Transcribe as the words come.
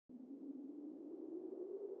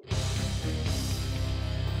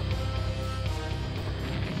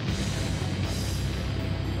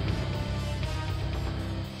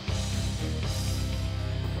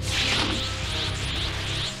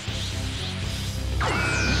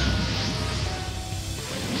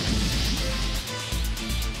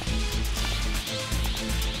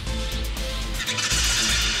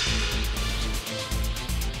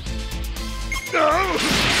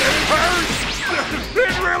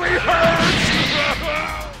really hurts!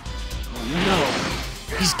 Oh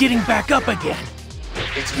no, he's getting back up again.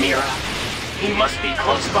 It's Mira. He must be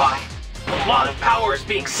close by. A lot of power is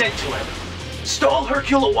being sent to him. Stall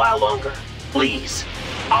Hercule a while longer, please.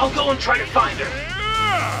 I'll go and try to find her.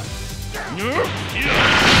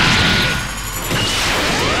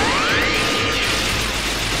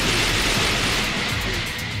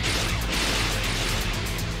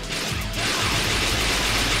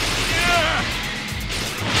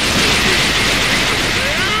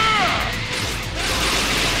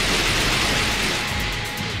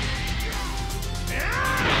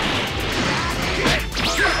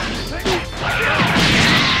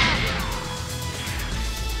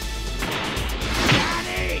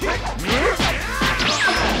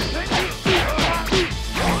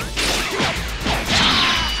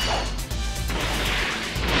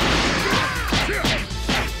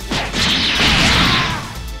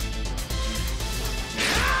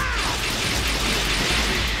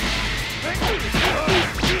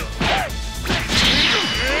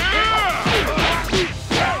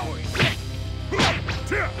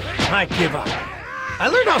 I give up. I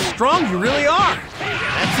learned how strong you really are.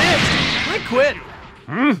 That's it. I quit.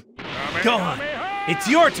 Go on. It's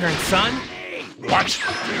your turn, son. What?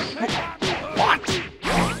 What?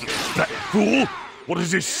 That fool? What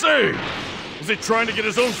does he say? Is he trying to get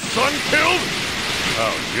his own son killed?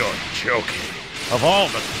 Oh, you're joking. Of all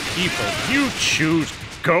the people, you choose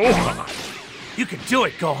Gohan. You can do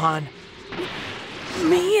it, Gohan.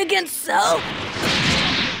 Me against Cell?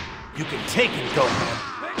 You can take him, Gohan.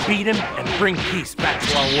 Beat him and bring peace back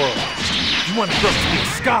to our world. You want to grow to be a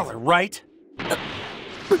scholar, right? Alright,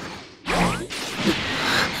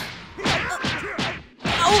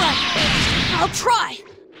 I'll try.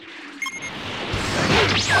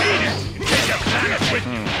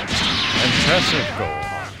 Impressive,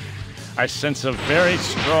 Gohan. I sense a very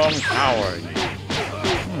strong power in you.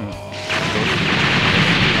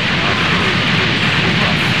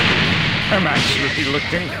 I'm actually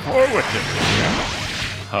looking forward to this.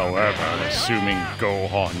 However, assuming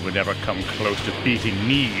Gohan would ever come close to beating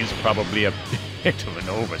me is probably a bit of an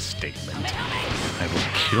overstatement. I will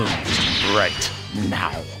kill you right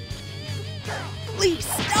now. Please,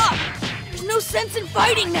 stop! There's no sense in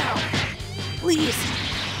fighting now! Please,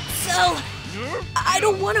 Cell, I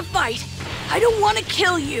don't want to fight. I don't want to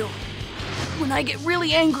kill you. When I get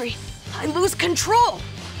really angry, I lose control.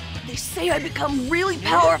 They say I become really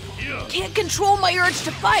powerful, can't control my urge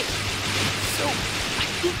to fight. So,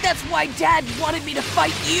 I think that's why Dad wanted me to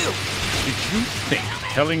fight you. Did you think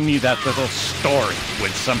telling me that little story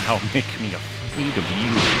would somehow make me afraid of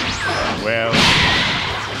you? Well,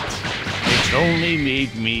 it's only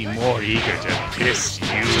made me more eager to piss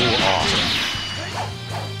you off.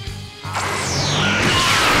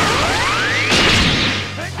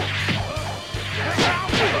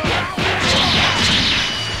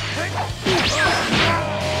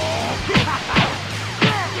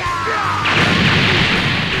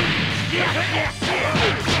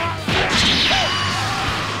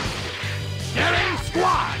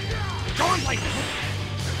 Squad! Go on like this!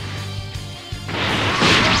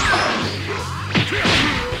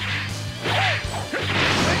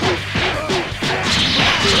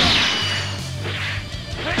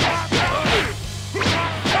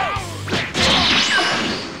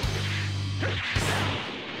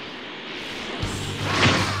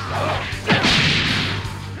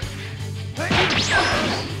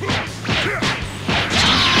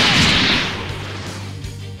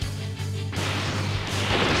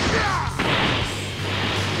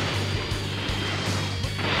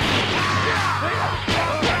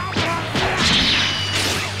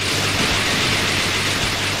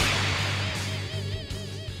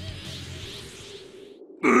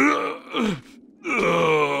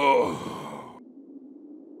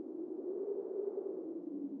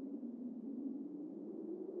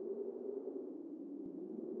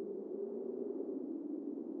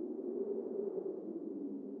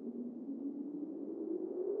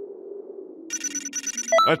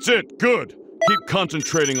 That's it, good. Keep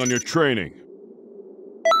concentrating on your training.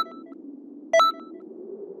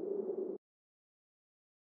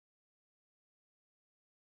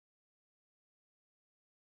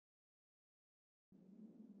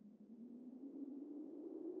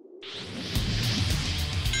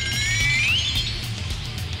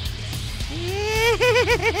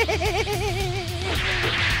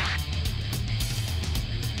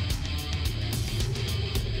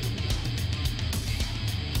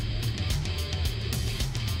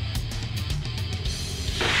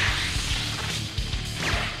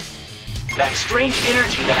 That strange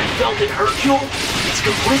energy that I felt in Hercule, it's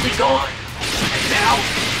completely gone. And now,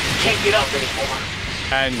 can't get up anymore.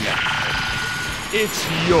 And now, it's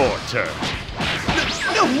your turn.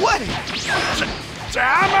 No way!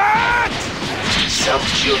 Damn it! Cell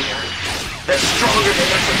Jr. They're stronger than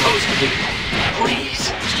they're supposed to be.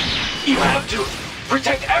 Please. You have to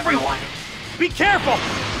protect everyone. Be careful!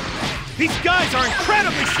 These guys are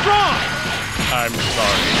incredibly strong! I'm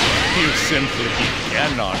sorry. You simply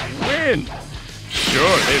cannot win.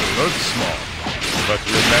 Sure, they look small, but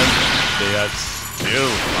remember, they are still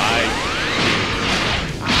my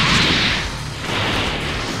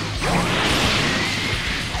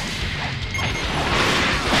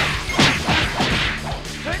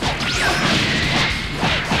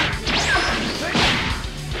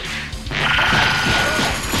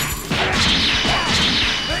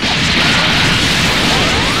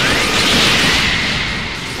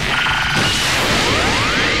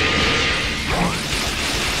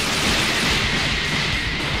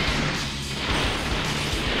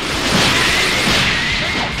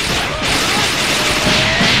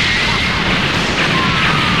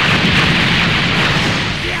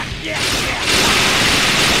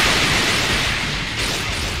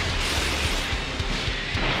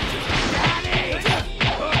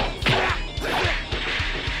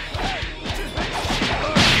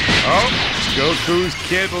Goku's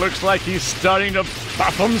kid looks like he's starting to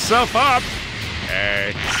puff himself up.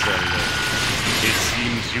 Excellent. It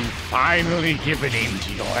seems you've finally given in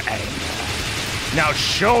to your anger. Now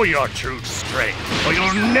show your true strength, or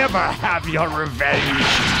you'll never have your revenge.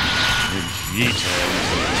 Vegeta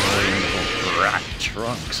and the brat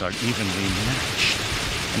Trunks are evenly matched,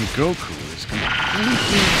 and Goku is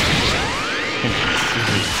completely in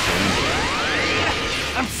serious danger.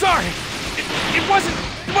 I'm sorry! It wasn't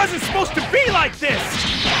supposed to be like this!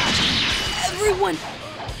 Everyone's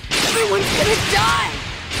gonna die!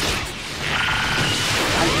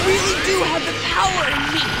 I really do have the power in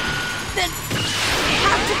me! Then I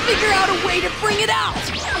have to figure out a way to bring it out!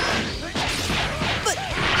 But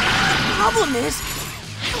the problem is,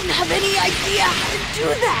 I don't have any idea how to do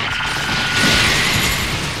that!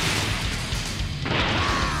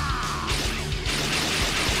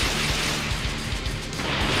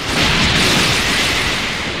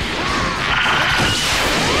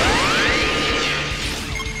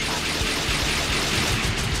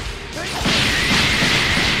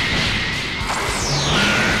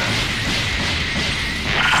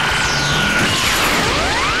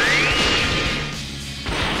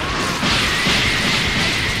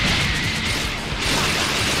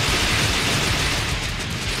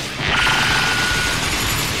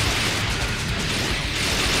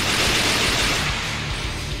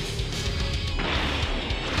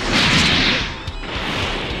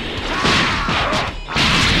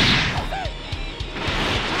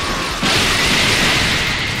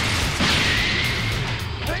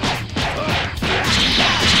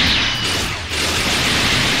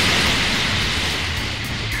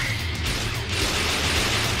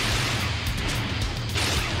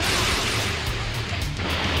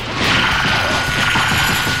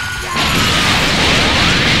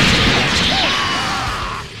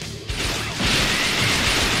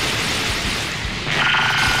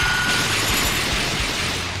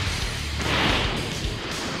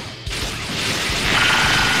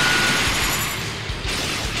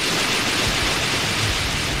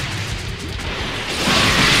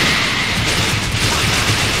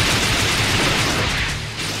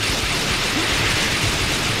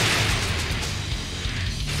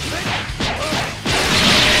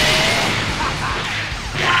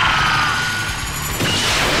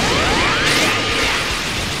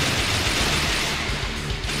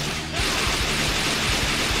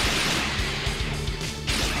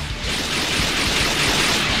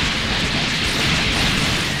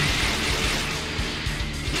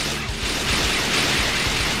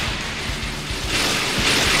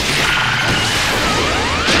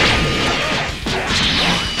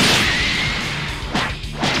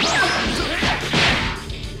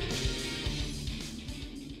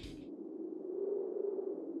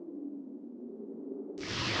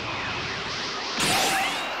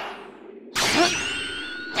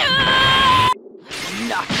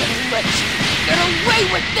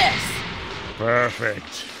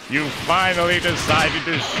 Perfect. You finally decided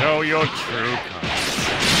to show your true colors.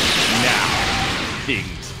 Now,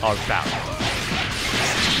 things are balanced.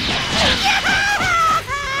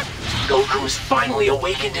 Goku's finally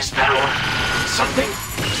awakened his power. Something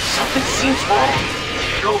seems wrong.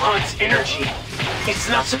 Gohan's energy. It's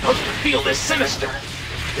not supposed to feel this sinister.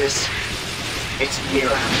 It's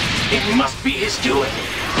Mira. It must be his doing.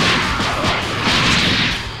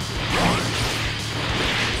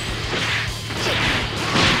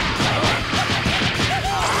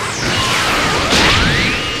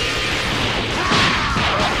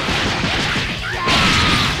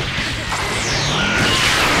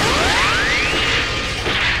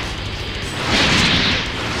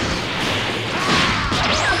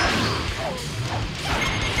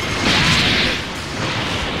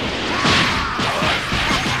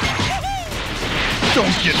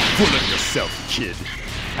 full of yourself, kid.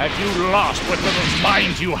 Have you lost what little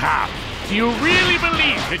mind you have? Do you really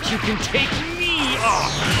believe that you can take me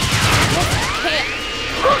on?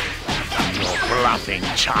 You're bluffing,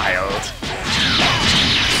 child.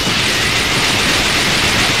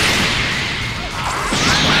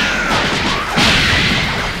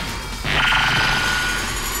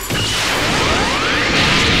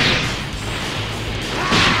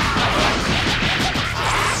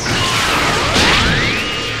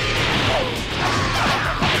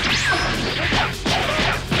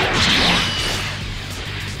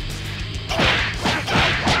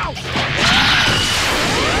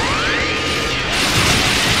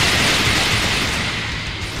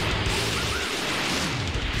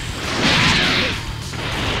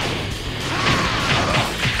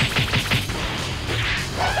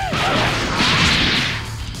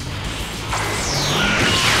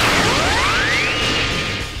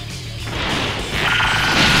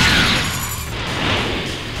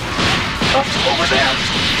 Over there!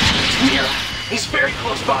 It's near. He's very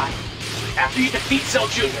close by. After you defeat Cell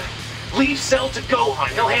Jr., leave Cell to Gohan.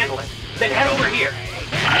 He'll handle it. Then head over here.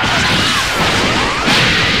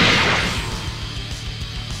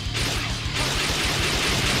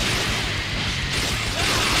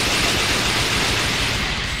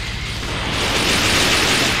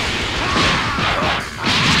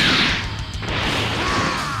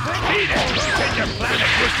 Beat it! Take your planet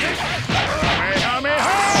with you!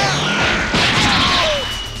 Kamehameha!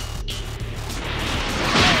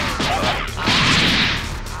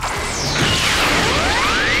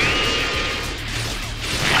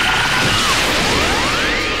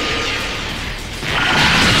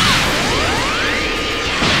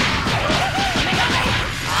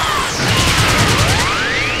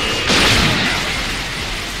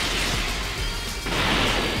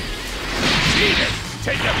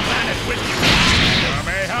 Take your planet with you!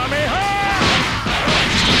 Kamehameha!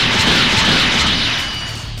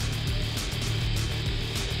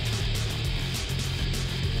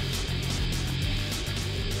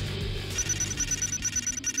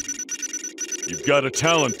 You've got a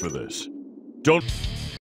talent for this. Don't...